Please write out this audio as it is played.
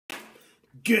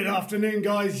Good afternoon,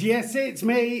 guys. Yes, it's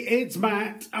me, it's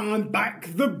Matt. I'm back,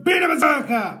 the bit of a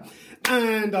berserker,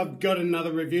 and I've got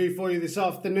another review for you this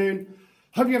afternoon.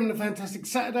 Hope you're having a fantastic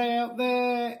Saturday out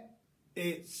there.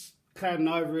 It's clouding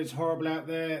over, it's horrible out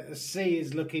there. The sea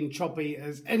is looking choppy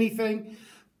as anything,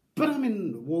 but I'm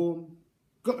in the warm.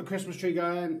 Got the Christmas tree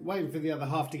going, waiting for the other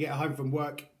half to get home from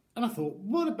work, and I thought,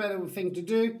 what a better thing to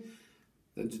do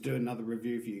than to do another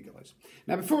review for you guys.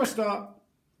 Now, before I start,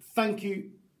 thank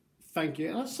you.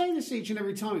 And I say this each and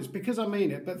every time, it's because I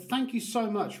mean it, but thank you so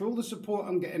much for all the support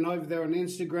I'm getting over there on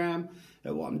Instagram,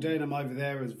 at what I'm doing. I'm over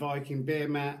there as Viking Beer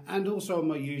Matt, and also on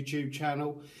my YouTube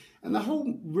channel. And the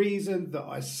whole reason that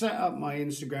I set up my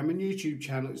Instagram and YouTube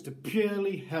channel is to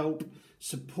purely help,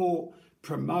 support,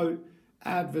 promote,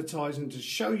 advertise, and to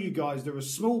show you guys there are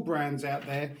small brands out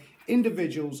there,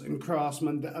 individuals and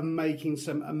craftsmen that are making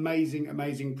some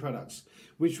amazing products,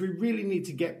 which we really need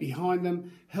to get behind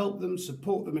them, help them,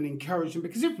 support them and encourage them,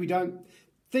 because if we don't,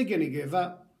 they're going to give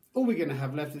up. All we're going to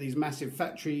have left are these massive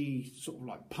factory sort of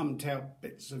like pumped out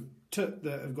bits of took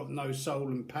that have got no soul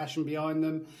and passion behind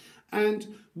them.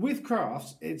 And with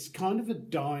crafts, it's kind of a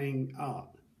dying art.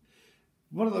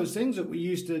 One of those things that we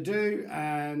used to do,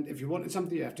 and if you wanted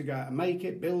something you have to go out and make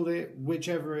it, build it,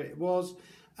 whichever it was.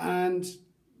 And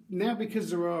now, because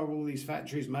there are all these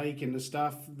factories making the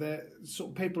stuff, that sort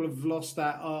of people have lost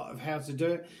that art of how to do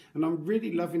it. And I'm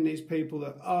really loving these people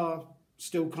that are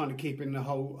still kind of keeping the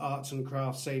whole arts and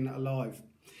crafts scene alive.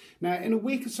 Now, in a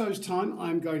week or so's time,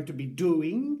 I'm going to be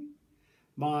doing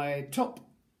my top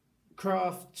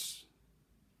crafts,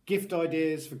 gift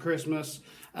ideas for Christmas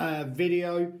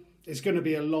video. It's going to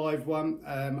be a live one.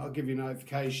 I'll give you a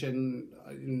notification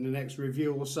in the next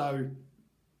review or so,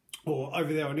 or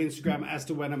over there on Instagram, as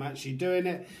to when I'm actually doing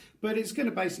it. But it's going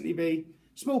to basically be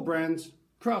small brands,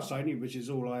 crafts only, which is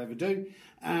all I ever do,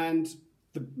 and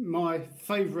my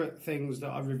favourite things that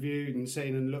I've reviewed and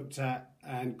seen and looked at,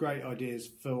 and great ideas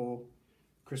for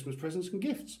Christmas presents and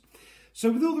gifts.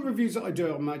 So with all the reviews that I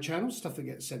do on my channel, stuff that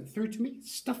gets sent through to me,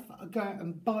 stuff that I go out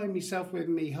and buy myself with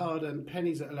me hard-earned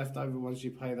pennies that are left over once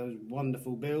you pay those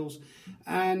wonderful bills,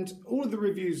 and all of the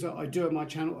reviews that I do on my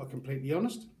channel are completely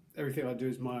honest. Everything I do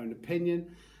is my own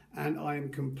opinion, and I am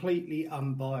completely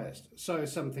unbiased. So if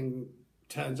something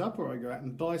turns up, or I go out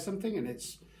and buy something and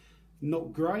it's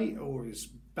not great, or it's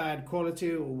bad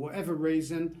quality, or whatever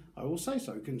reason, I will say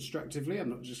so constructively. I'm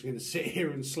not just going to sit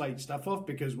here and slate stuff off,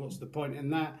 because what's the point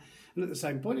in that? And at the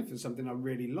same point, if there's something I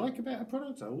really like about a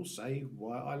product, I will say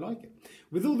why I like it.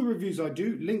 With all the reviews I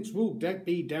do, links will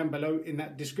be down below in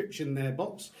that description there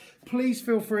box. Please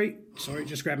feel free, sorry,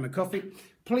 just grabbing my coffee.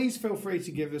 Please feel free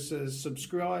to give us a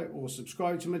subscribe, or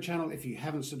subscribe to my channel if you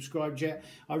haven't subscribed yet.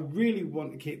 I really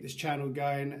want to keep this channel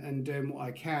going and doing what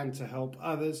I can to help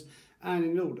others. And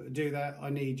in order to do that, I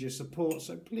need your support.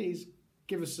 So please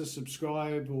give us a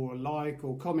subscribe or a like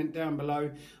or comment down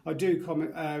below. I do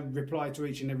reply to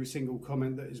each and every single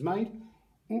comment that is made.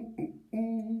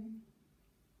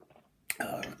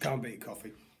 I can't beat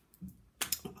coffee.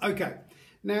 Okay.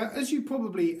 Now, as you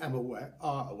probably are aware,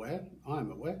 are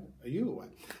you aware?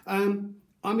 I'm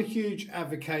a huge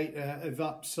advocate of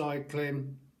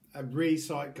upcycling,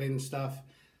 recycling stuff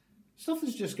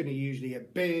that's just going to usually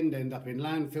get binned, end up in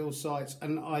landfill sites,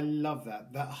 and I love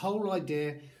that. That whole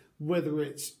idea, whether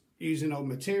it's using old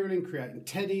material and creating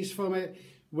teddies from it,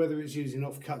 whether it's using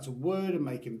offcuts of wood and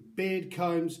making beard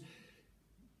combs,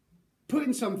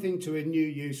 putting something to a new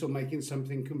use or making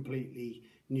something completely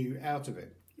new out of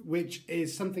it, which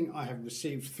is something I have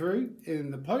received through in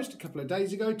the post a couple of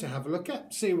days ago to have a look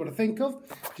at, see what I think of.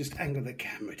 Just angle the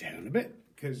camera down a bit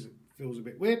because it feels a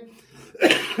bit weird.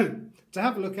 To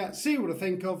have a look at, see what I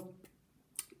think of,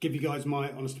 give you guys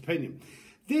my honest opinion.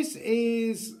 This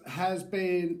has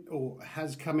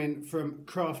come in from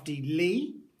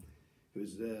Craftyleigh,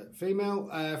 who's a female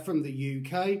from the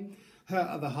UK. Her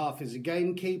other half is a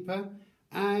gamekeeper,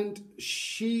 and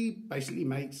she basically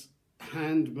makes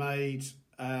handmade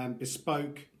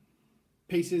bespoke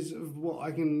pieces of what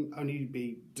I can only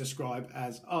be described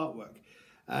as artwork.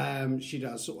 She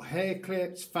does sort of hair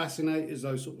clips, fascinators,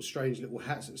 those sort of strange little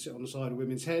hats that sit on the side of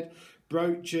women's head,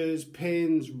 brooches,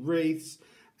 pins, wreaths,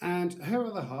 and her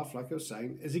other half, like I was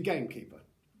saying, is a gamekeeper.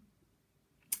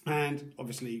 And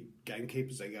obviously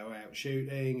gamekeepers, they go out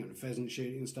shooting and pheasant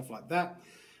shooting and stuff like that.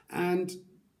 And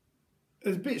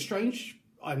it's a bit strange.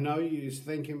 I know you're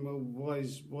thinking, well, why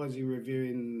is he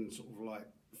reviewing sort of like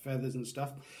feathers and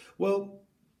stuff? Well,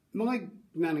 my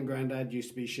nan and granddad used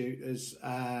to be shooters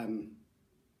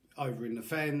over in the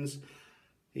fens.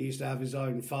 He used to have his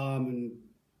own farm and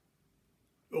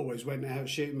always went out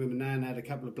shooting with my nan, had a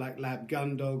couple of black lab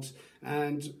gun dogs,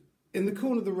 and in the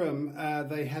corner of the room,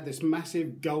 they had this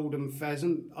massive golden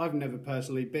pheasant. I've never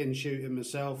personally been shooting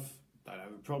myself. Don't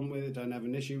have a problem with it, don't have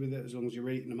an issue with it, as long as you're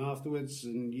eating them afterwards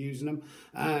and using them.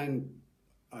 And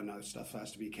I know stuff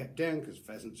has to be kept down because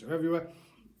pheasants are everywhere.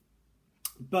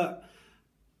 But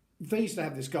they used to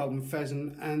have this golden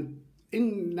pheasant, and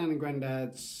in Nan and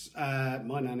Grandad's,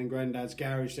 my Nan and Grandad's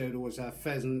garage, they would always have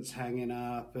pheasants hanging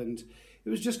up, and it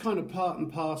was just kind of part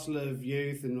and parcel of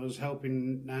youth, and was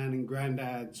helping Nan and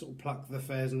Grandad sort of pluck the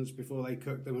pheasants before they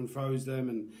cooked them and froze them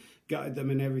and gutted them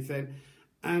and everything.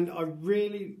 And I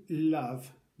really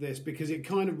love this because it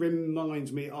kind of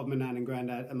reminds me of my Nan and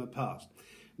Grandad and my past.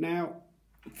 Now,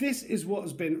 this is what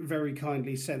has been very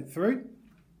kindly sent through.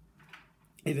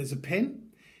 It is a pin.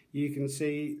 You can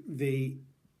see the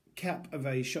cap of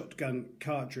a shotgun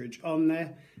cartridge on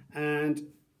there,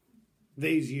 and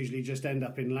these usually just end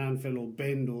up in landfill or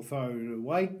binned or thrown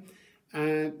away.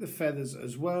 And the feathers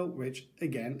as well, which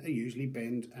again are usually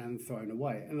binned and thrown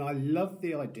away. And I love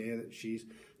the idea that she's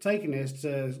taken this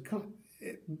to,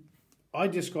 I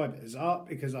describe it as art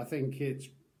because I think it's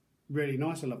really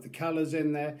nice. I love the colours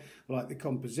in there, I like the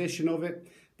composition of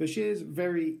it, but she is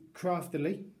very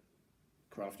Craftyleigh,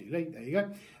 there you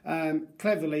go,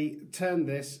 cleverly turned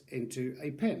this into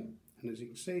a pin. And as you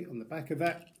can see on the back of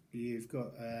that, you've got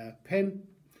a pin.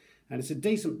 And it's a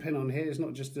decent pin on here. It's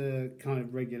not just a kind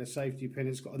of regular safety pin.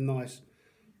 It's got a nice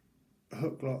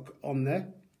hook lock on there.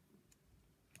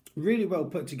 Really well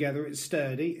put together. It's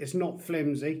sturdy. It's not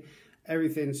flimsy.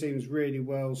 Everything seems really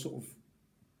well sort of,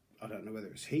 I don't know whether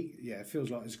it's heat. Yeah, it feels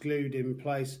like it's glued in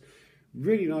place.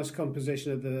 Really nice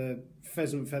composition of the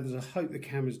pheasant feathers. I hope the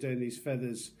camera's doing these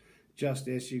feathers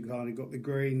justice. You kind of got the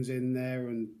greens in there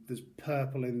and there's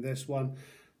purple in this one.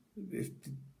 It's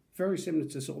very similar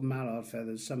to sort of mallard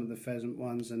feathers, some of the pheasant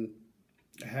ones, and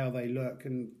how they look.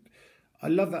 And I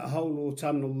love that whole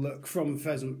autumnal look from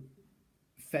pheasant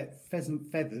feathers.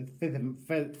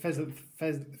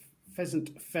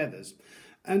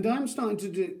 And I'm starting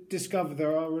to discover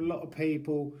there are a lot of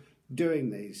people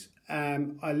doing these.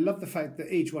 I love the fact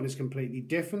that each one is completely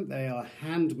different. They are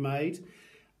handmade,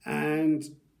 and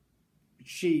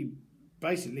she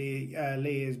basically,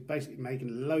 Lee is basically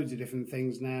making loads of different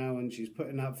things now, and she's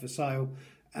putting up for sale.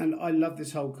 And I love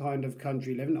this whole kind of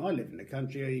country living. I live in the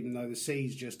country, even though the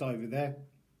sea's just over there.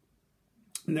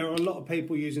 And there are a lot of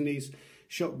people using these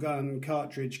shotgun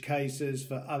cartridge cases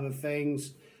for other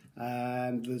things.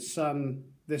 There's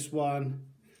this one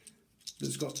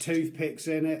that's got toothpicks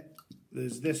in it.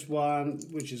 There's this one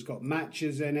which has got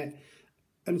matches in it.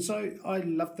 And so I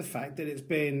love the fact that it's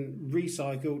been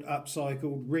recycled,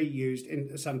 upcycled, reused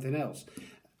into something else.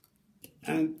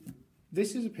 And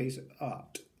this is a piece of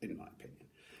art, in my opinion.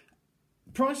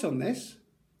 Price on this,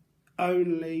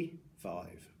 only £5,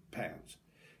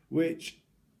 which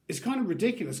is kind of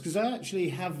ridiculous because I actually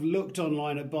have looked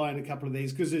online at buying a couple of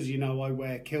these because, as you know, I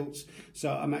wear kilts.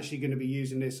 So I'm actually going to be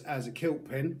using this as a kilt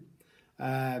pin.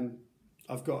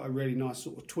 I've got a really nice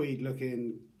sort of tweed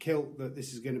looking kilt that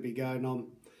this is going to be going on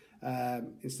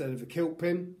instead of a kilt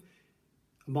pin.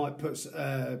 I might put sort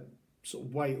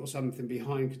of weight or something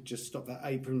behind to just stop that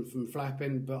apron from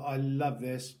flapping, but I love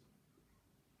this.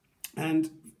 And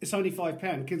it's only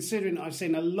 £5, considering I've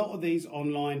seen a lot of these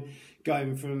online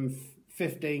going from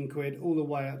 15 quid all the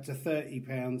way up to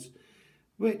 £30,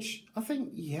 which I think,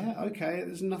 yeah, okay,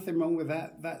 there's nothing wrong with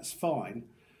that, that's fine.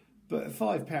 But at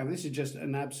 £5, this is just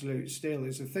an absolute steal.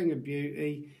 It's a thing of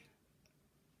beauty.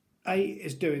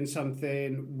 It's doing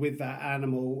something with that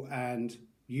animal and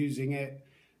using it,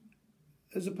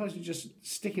 as opposed to just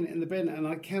sticking it in the bin. And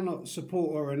I cannot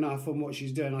support her enough on what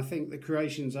she's doing. I think the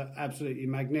creations are absolutely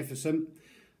magnificent.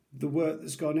 The work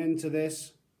that's gone into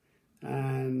this.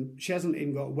 And she hasn't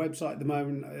even got a website at the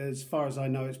moment. As far as I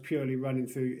know, it's purely running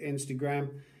through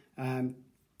Instagram.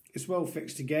 It's well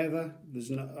fixed together.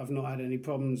 I've not had any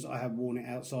problems. I have worn it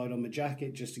outside on my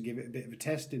jacket just to give it a bit of a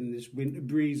test in this winter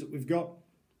breeze that we've got.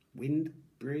 Wind,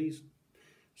 breeze,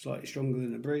 slightly stronger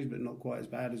than a breeze, but not quite as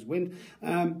bad as wind.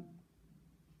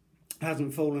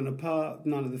 Hasn't fallen apart.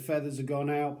 None of the feathers have gone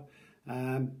out.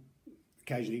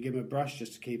 Occasionally give them a brush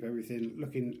just to keep everything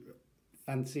looking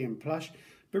fancy and plush.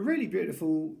 But really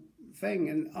beautiful thing.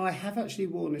 And I have actually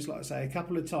worn this, like I say, a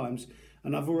couple of times,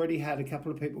 and I've already had a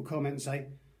couple of people comment and say,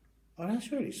 oh,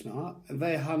 that's really smart. And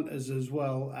they're hunters as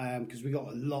well, because we got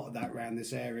a lot of that around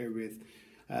this area with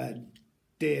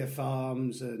deer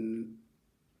farms and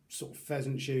sort of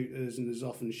pheasant shooters, and there's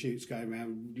often shoots going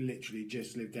around. Literally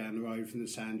just live down the road from the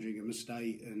Sandringham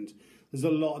estate, and there's a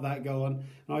lot of that going on.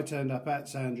 And I turned up at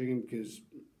Sandringham because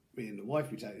me and the wife,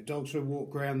 we take the dogs for a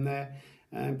walk around there,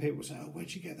 And people say, oh,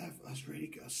 where'd you get that? That's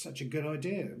such a good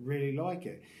idea. I really like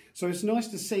it. So it's nice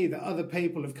to see that other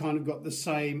people have kind of got the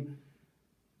same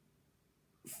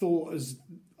thought as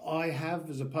I have,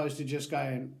 as opposed to just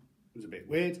going, it was a bit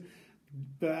weird,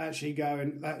 but actually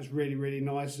going, that was really, really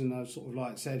nice. And I sort of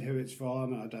like said who it's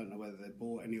from. I don't know whether they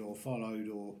bought any or followed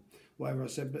or whatever I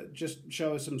said, but just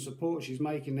show her some support. She's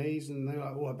making these, and they're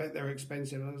like, oh, I bet they're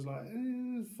expensive. And I was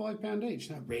like, £5 each.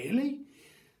 No, really?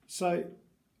 So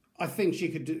I think she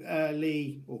could do,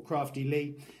 Lee, or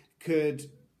Craftyleigh,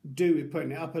 could do with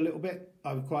putting it up a little bit.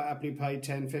 I would quite happily pay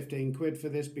 10, 15 quid for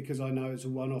this, because I know it's a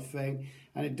one-off thing,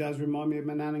 and it does remind me of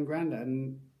my nan and granddad,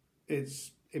 and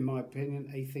it's, in my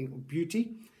opinion, a thing of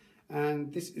beauty.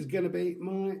 And this is going to be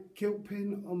my kilt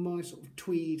pin on my sort of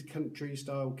tweed country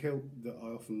style kilt that I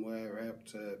often wear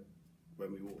out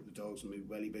when we walk the dogs and move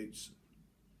welly boots.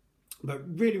 But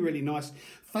really, really nice.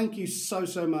 Thank you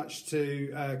so much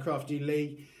to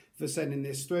Craftyleigh for sending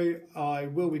this through. I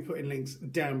will be putting links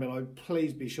down below.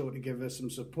 Please be sure to give us some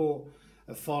support,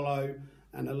 a follow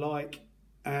and a like.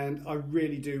 And I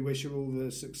really do wish her all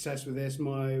the success with this.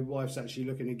 My wife's actually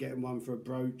looking at getting one for a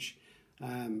brooch,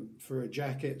 for a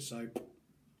jacket, so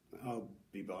I'll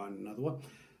be buying another one.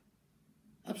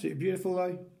 Absolutely beautiful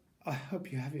though. I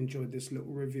hope you have enjoyed this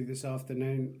little review this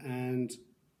afternoon, and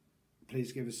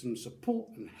please give us some support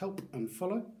and help and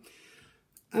follow.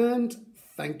 And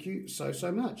thank you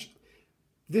so much.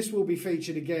 This will be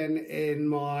featured again in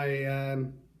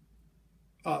my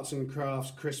arts and crafts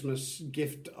Christmas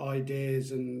gift ideas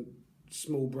and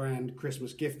small brand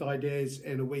Christmas gift ideas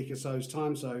in a week or so's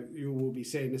time, so you will be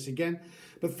seeing this again.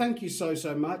 But thank you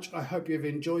so much. I hope you've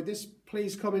enjoyed this.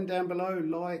 Please comment down below,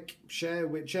 like, share,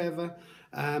 whichever.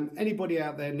 Anybody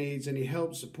out there needs any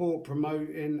help, support,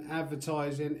 promoting,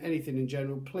 advertising, anything in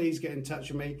general, please get in touch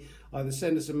with me. Either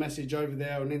send us a message over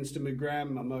there on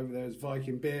Instagram, I'm over there as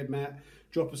Viking Beard Matt,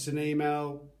 drop us an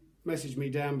email, message me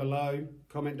down below,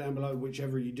 comment down below,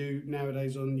 whichever you do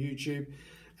nowadays on YouTube.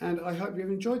 And I hope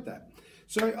you've enjoyed that.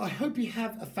 So I hope you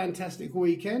have a fantastic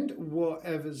weekend,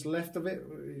 whatever's left of it.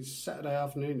 It's Saturday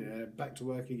afternoon, back to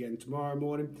work again tomorrow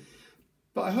morning.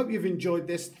 But I hope you've enjoyed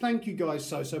this. Thank you guys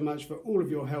so much for all of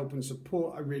your help and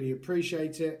support. I really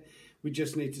appreciate it. We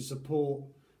just need to support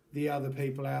the other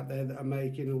people out there that are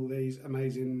making all these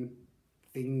amazing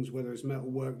things, whether it's metal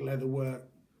work, leather work,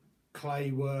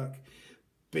 clay work,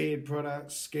 beard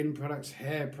products, skin products,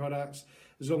 hair products.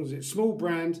 As long as it's small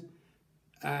brand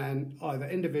and either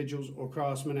individuals or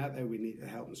craftsmen out there, we need to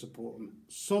help and support them.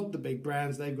 Sod the big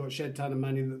brands. They've got a shed ton of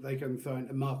money that they can throw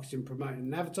into marketing, promoting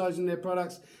and advertising their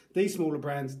products. These smaller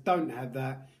brands don't have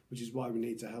that, which is why we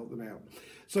need to help them out.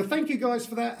 So thank you guys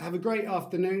for that. Have a great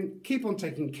afternoon. Keep on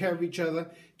taking care of each other.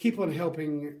 Keep on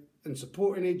helping and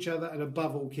supporting each other. And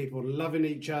above all, keep on loving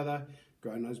each other.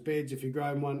 Growing those beards if you're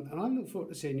growing one. And I look forward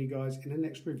to seeing you guys in the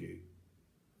next review.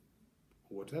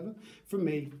 Or whatever. From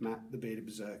me, Matt, the Bearded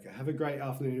Berserker. Have a great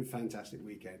afternoon and fantastic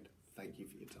weekend. Thank you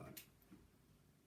for your time.